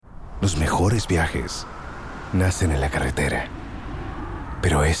Los mejores viajes nacen en la carretera,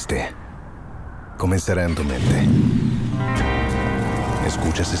 pero comenzará en tu mente.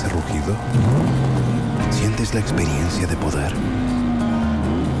 ¿Escuchas ese rugido? ¿Sientes la experiencia de poder?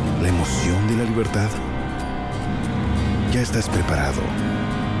 ¿La emoción de la libertad? Ya estás preparado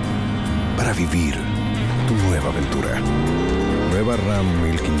para vivir tu nueva aventura. Nueva Ram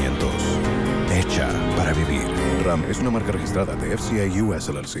 1500. Hecha para vivir. Ram es una marca registrada de FCI US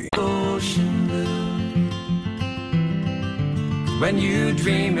LLC. When you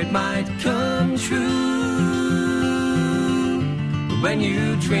dream it might come true. When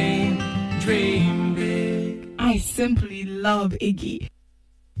you dream big. I simply love Iggy.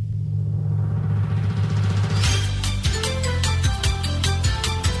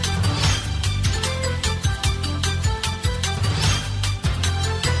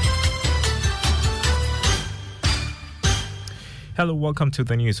 Hello, welcome to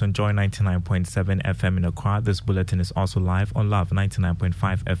the news on Joy 99.7 FM in Accra. This bulletin is also live on Love 99.5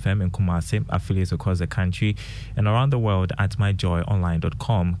 FM in Kumasi, affiliates across the country and around the world at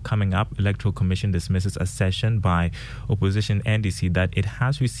myjoyonline.com. Coming up, Electoral Commission dismisses a session by opposition NDC that it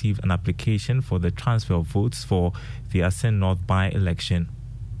has received an application for the transfer of votes for the Asen North by-election.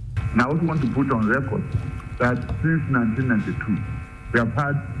 Now, I also want to put on record that since 1992, we have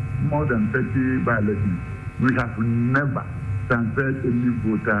had more than 30 by-elections. We have never transferred any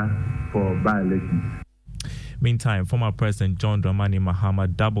voter for by-elections. Meantime, former President John Dramani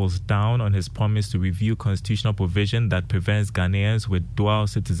Mahama doubles down on his promise to review constitutional provision that prevents Ghanaians with dual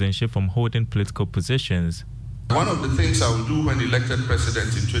citizenship from holding political positions. One of the things I will do when elected president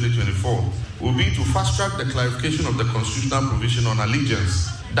in 2024 will be to fast-track the clarification of the constitutional provision on allegiance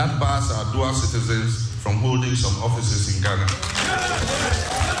that bars our dual citizens from holding some offices in Ghana.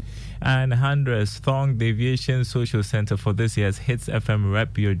 And hundreds thronged the Aviation Social Center for this year's Hits FM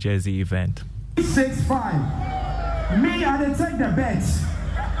Rep Your Jersey event. 6-5. Me, I didn't take the bets.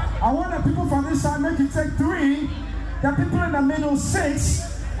 I want the people from this side make you take 3, the people in the middle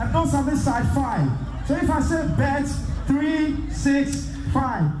 6, and those on this side 5. So if I say bets, 3, 6,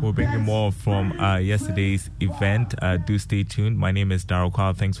 5. We'll bring you more from yesterday's event. Do stay tuned. My name is Darryl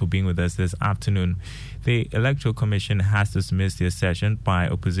Carl. Thanks for being with us this afternoon. The Electoral Commission has dismissed the assertion by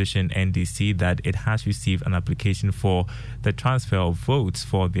opposition NDC that it has received an application for the transfer of votes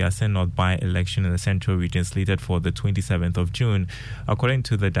for the Asen North by-election in the Central Region slated for the 27th of June. According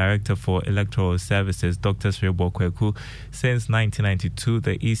to the Director for Electoral Services, Dr. Srebo Kweku, since 1992,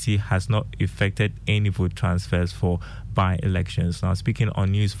 the EC has not effected any vote transfers for by-elections. Now, speaking on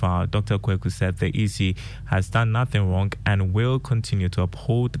Newsfile, Dr. Kweku said the EC has done nothing wrong and will continue to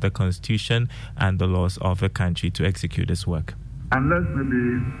uphold the Constitution and the laws of the country to execute this work. Unless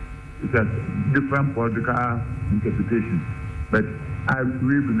maybe it's a different political interpretation, but I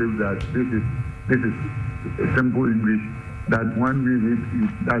really believe that this is a simple English that when we read it,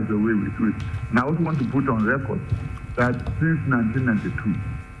 that's the way we do it. And I also want to put on record that since 1992,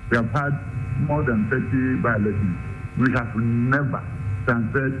 we have had more than 30 by-elections. We have never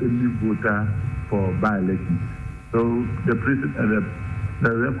transferred any voter for by-elections. So the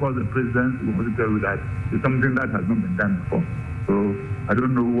record the president will tell you that it's something that has not been done before. So I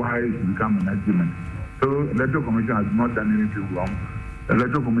don't know why it become an argument. So the Electoral Commission has not done anything wrong. The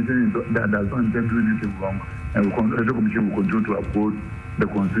Electoral Commission does not intend to do anything wrong, and the Electoral Commission will continue to uphold the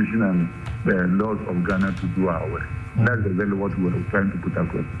Constitution and the laws of Ghana to do our work. That's exactly what we are trying to put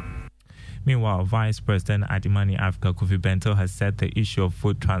across. Meanwhile, Vice President Adimani Africa Kofi Bento has said the issue of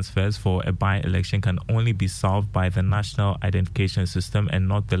vote transfers for a by-election can only be solved by the National Identification System and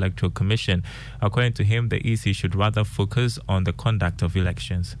not the Electoral Commission. According to him, the EC should rather focus on the conduct of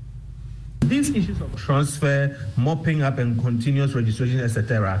elections. These issues of transfer, mopping up and continuous registration,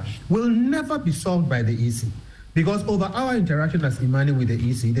 etc., will never be solved by the EC. Because over our interaction as Imani with the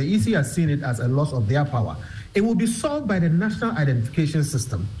EC has seen it as a loss of their power. It will be solved by the National Identification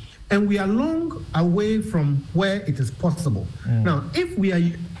System. And we are long away from where it is possible. Now, if we are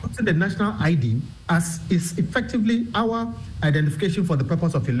using the national ID as is effectively our identification for the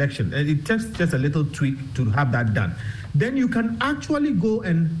purpose of election, and it takes just a little tweak to have that done, then you can actually go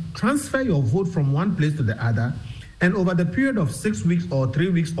and transfer your vote from one place to the other, and over the period of 6 weeks or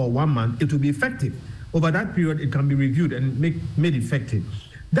 3 weeks or 1 month, it will be effective. Over that period, it can be reviewed and made effective.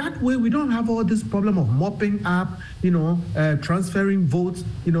 That way, we don't have all this problem of mopping up, transferring votes,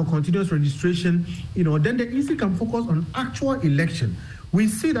 continuous registration. Then the EC can focus on actual election. We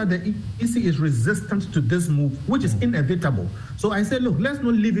see that the EC is resistant to this move, which is inevitable. So I say, look, let's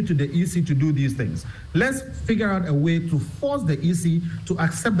not leave it to the EC to do these things. Let's figure out a way to force the EC to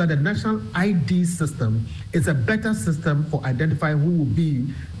accept that the national ID system is a better system for identifying who will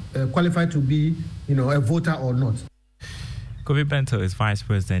be qualified to be, a voter or not. Kofi Bento is Vice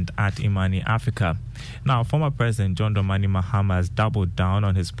President at Imani Africa. Now, former President John Dramani Mahama has doubled down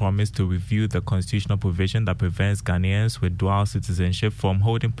on his promise to review the constitutional provision that prevents Ghanaians with dual citizenship from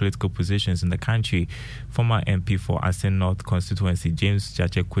holding political positions in the country. Former MP for Asin North constituency James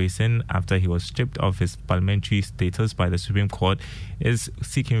Jache Kwesen, after he was stripped of his parliamentary status by the Supreme Court, is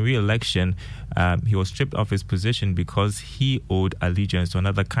seeking re-election. He was stripped of his position because he owed allegiance to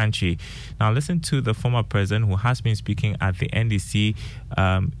another country. Now, listen to the former president, who has been speaking at the NDC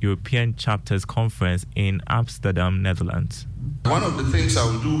European Chapters Conference in Amsterdam, Netherlands. One of the things I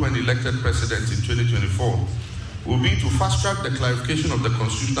will do when elected president in 2024 will be to fast-track the clarification of the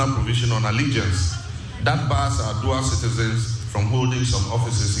constitutional provision on allegiance that bars our dual citizens from holding some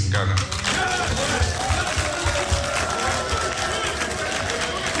offices in Ghana.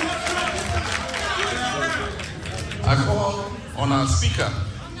 I call on our Speaker,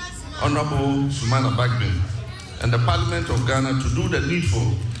 Honorable Sumana Bagbin, and the Parliament of Ghana to do the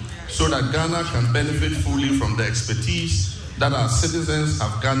needful so that Ghana can benefit fully from the expertise that our citizens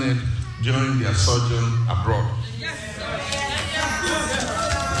have garnered during their sojourn abroad.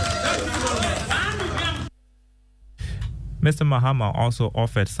 Mr. Mahama also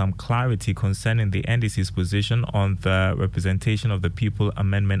offered some clarity concerning the NDC's position on the Representation of the People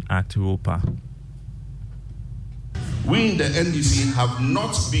Amendment Act ROPA. We in the NDC have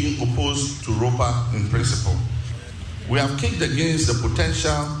not been opposed to ROPA in principle. We have kicked against the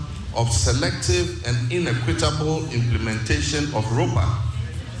potential of selective and inequitable implementation of ROPA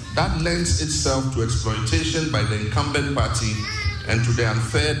that lends itself to exploitation by the incumbent party and to the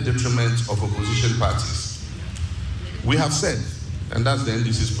unfair detriment of opposition parties. We have said, and that's the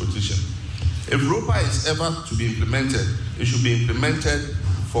NDC's position, if ROPA is ever to be implemented, it should be implemented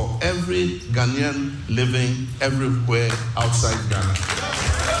for every Ghanaian living everywhere outside Ghana.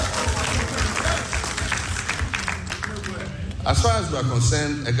 As far as we are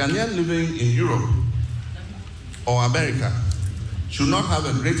concerned, a Ghanaian living in Europe or America should not have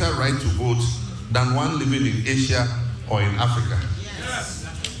a greater right to vote than one living in Asia or in Africa.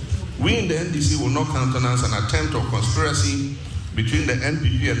 We in the NDC will not countenance an attempt of conspiracy between the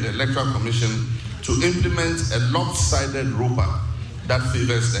NPP and the Electoral Commission to implement a lopsided ROPA that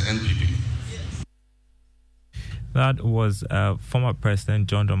favors the NPP. That was former President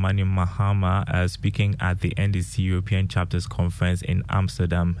John Dramani Mahama speaking at the NDC European Chapters Conference in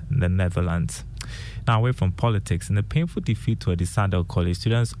Amsterdam, the Netherlands. Now, away from politics, in a painful defeat to Adisadel College,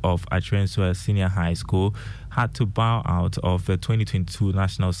 students of Achirensua Senior High School had to bow out of the 2022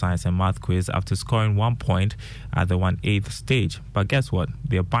 National Science and Math Quiz after scoring 1 point at the 1/8 stage. But guess what?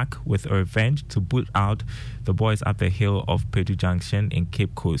 They're back with a revenge to boot out the boys up the hill of Pedu Junction in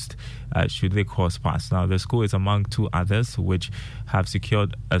Cape Coast, should they cross paths. Now, the school is among two others which have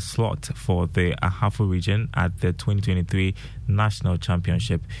secured a slot for the Ahafo region at the 2023 National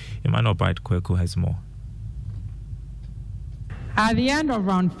Championship. Emmanuel Bright Kweku has more. At the end of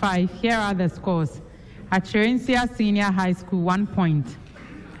round 5, here are the scores. Achirensua Senior High School, 1 point.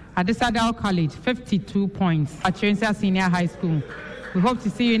 Adisadel College, 52 points. Achirensua Senior High School. We hope to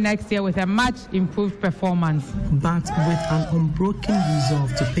see you next year with a much improved performance. But with an unbroken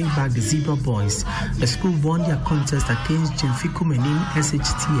resolve to pay back the Zebra Boys, the school won their contest against Jemfiku Menim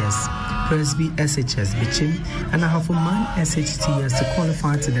SHTS, Presby SHS Bichim, and Ahafoman SHTS to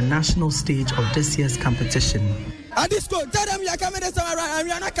qualify to the national stage of this year's competition. At this school, tell them we are coming this time around and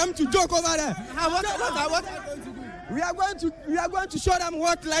we are not coming to joke over there. What are you going to do? We are going to show them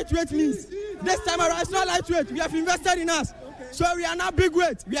what lightweight means. This time around, it's not lightweight. We have invested in us. So we are not big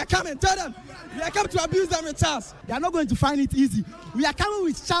weight. We are coming. Tell them. We are coming to abuse them with Charles. They are not going to find it easy. We are coming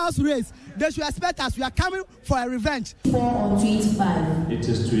with Charles race. They should expect us. We are coming for a revenge. 4 on 25. It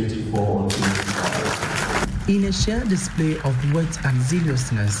is 24 on 25. In a shared display of wit and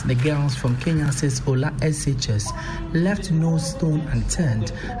zealousness, the girls from Kenya's Ola SHS left no stone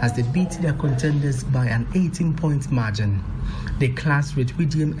unturned as they beat their contenders by an 18-point margin. They clashed with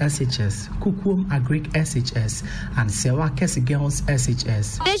Widiam SHS, Kukwum Agric SHS, and Sewa Kesi Girls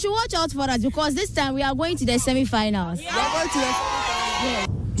SHS. They should watch out for us because this time we are going to the semi-finals. We are going to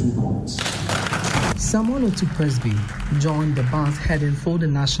the 2 points. Samuel Otu Presby joined the band heading for the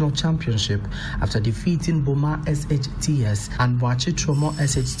national championship after defeating Boma SHTS and Wachi Tromo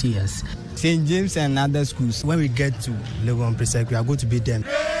SHTS. St. James and other schools, when we get to Legon Presec, we are going to beat them.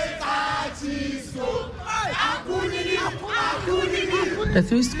 The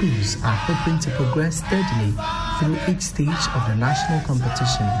three schools are hoping to progress steadily through each stage of the national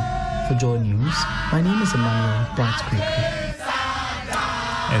competition. For Joy News, my name is Emmanuel Bright Kweku.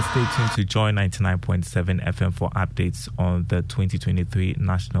 And stay tuned to Joy 99.7 FM for updates on the 2023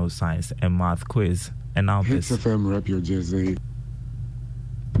 National Science and Math Quiz. And now Hits this. FM Rep Your Jersey.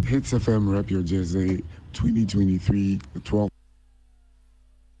 Hits FM Rep Your Jersey 2023, the 12th.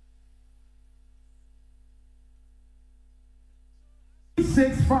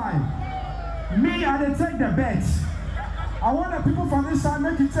 6-5. Me, I didn't take the bets. I want the people from this side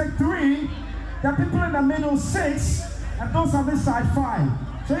make you take 3. The people in the middle 6, and those on this side 5.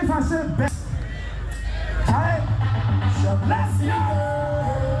 So if I say bet, let's go.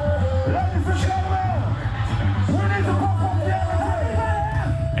 Ladies and gentlemen, we need to pop up the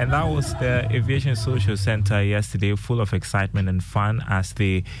And that was the Aviation Social Center yesterday, full of excitement and fun as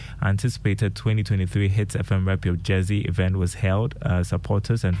the anticipated 2023 Hits FM Rep Your Jersey event was held.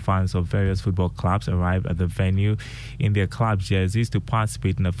 Supporters and fans of various football clubs arrived at the venue in their club jerseys to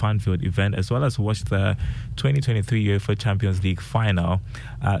participate in a fun-filled event as well as watch the 2023 UEFA Champions League final.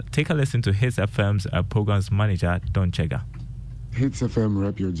 Take a listen to Hits FM's programs manager, Don Chega. Hits FM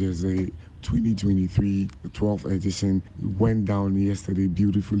Rep Your Jersey 2023, the 12th edition, went down yesterday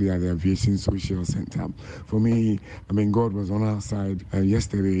beautifully at the Aviation Social Center. For me, God was on our side.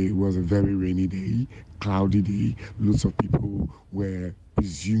 Yesterday was a very rainy day, cloudy day. Lots of people were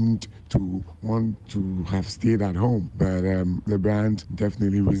presumed to want to have stayed at home, but the brand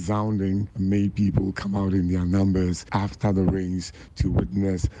definitely resounding made people come out in their numbers after the rains to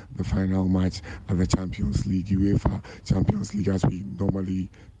witness the final match of the Champions League, UEFA Champions League, as we normally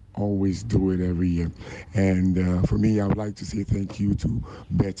always do it every year. And for me, I would like to say thank you to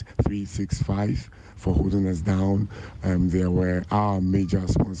Bet365 for holding us down. They were our major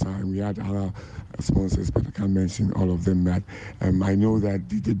sponsor, and we had other sponsors, but I can't mention all of them. But I know that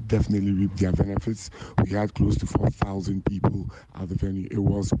they did definitely reap their benefits. We had close to 4,000 people at the venue. It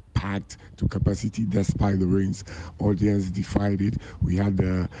was packed to capacity despite the rains. Audience defied it. We had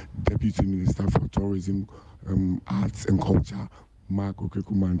the Deputy Minister for Tourism, Arts and Culture, Mark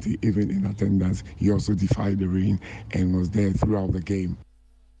Okekumanti, even in attendance. He also defied the rain and was there throughout the game.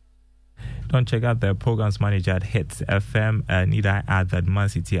 Don't check out the programs manager at Hits FM. Need I add that Man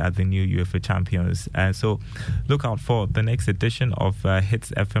City are the new UEFA champions. And so look out for the next edition of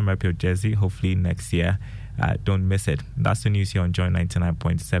Hits FM Rep Your Jersey, hopefully next year. Don't miss it. That's the news here on Joy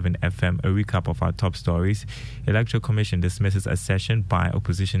 99.7 FM. A recap of our top stories. Electoral Commission dismisses a session by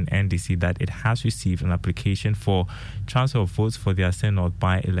opposition NDC that it has received an application for transfer of votes for their Senate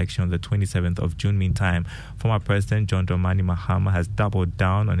by-election on the 27th of June. Meantime, former President John Dramani Mahama has doubled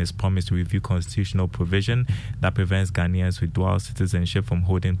down on his promise to review constitutional provision that prevents Ghanaians with dual citizenship from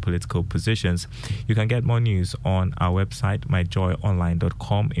holding political positions. You can get more news on our website,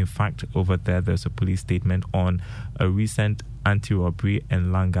 myjoyonline.com. In fact, over there's a police statement on a recent anti-robbery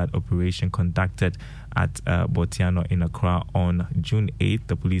and land guard operation conducted at Botiano in Accra on June 8th.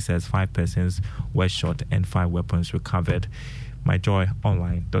 The police says 5 persons were shot and 5 weapons recovered.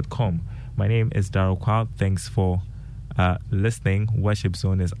 myjoyonline.com. My name is Daryl Kwal. Thanks for listening. Worship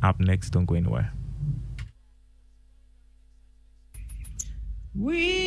Zone is up next. Don't go anywhere.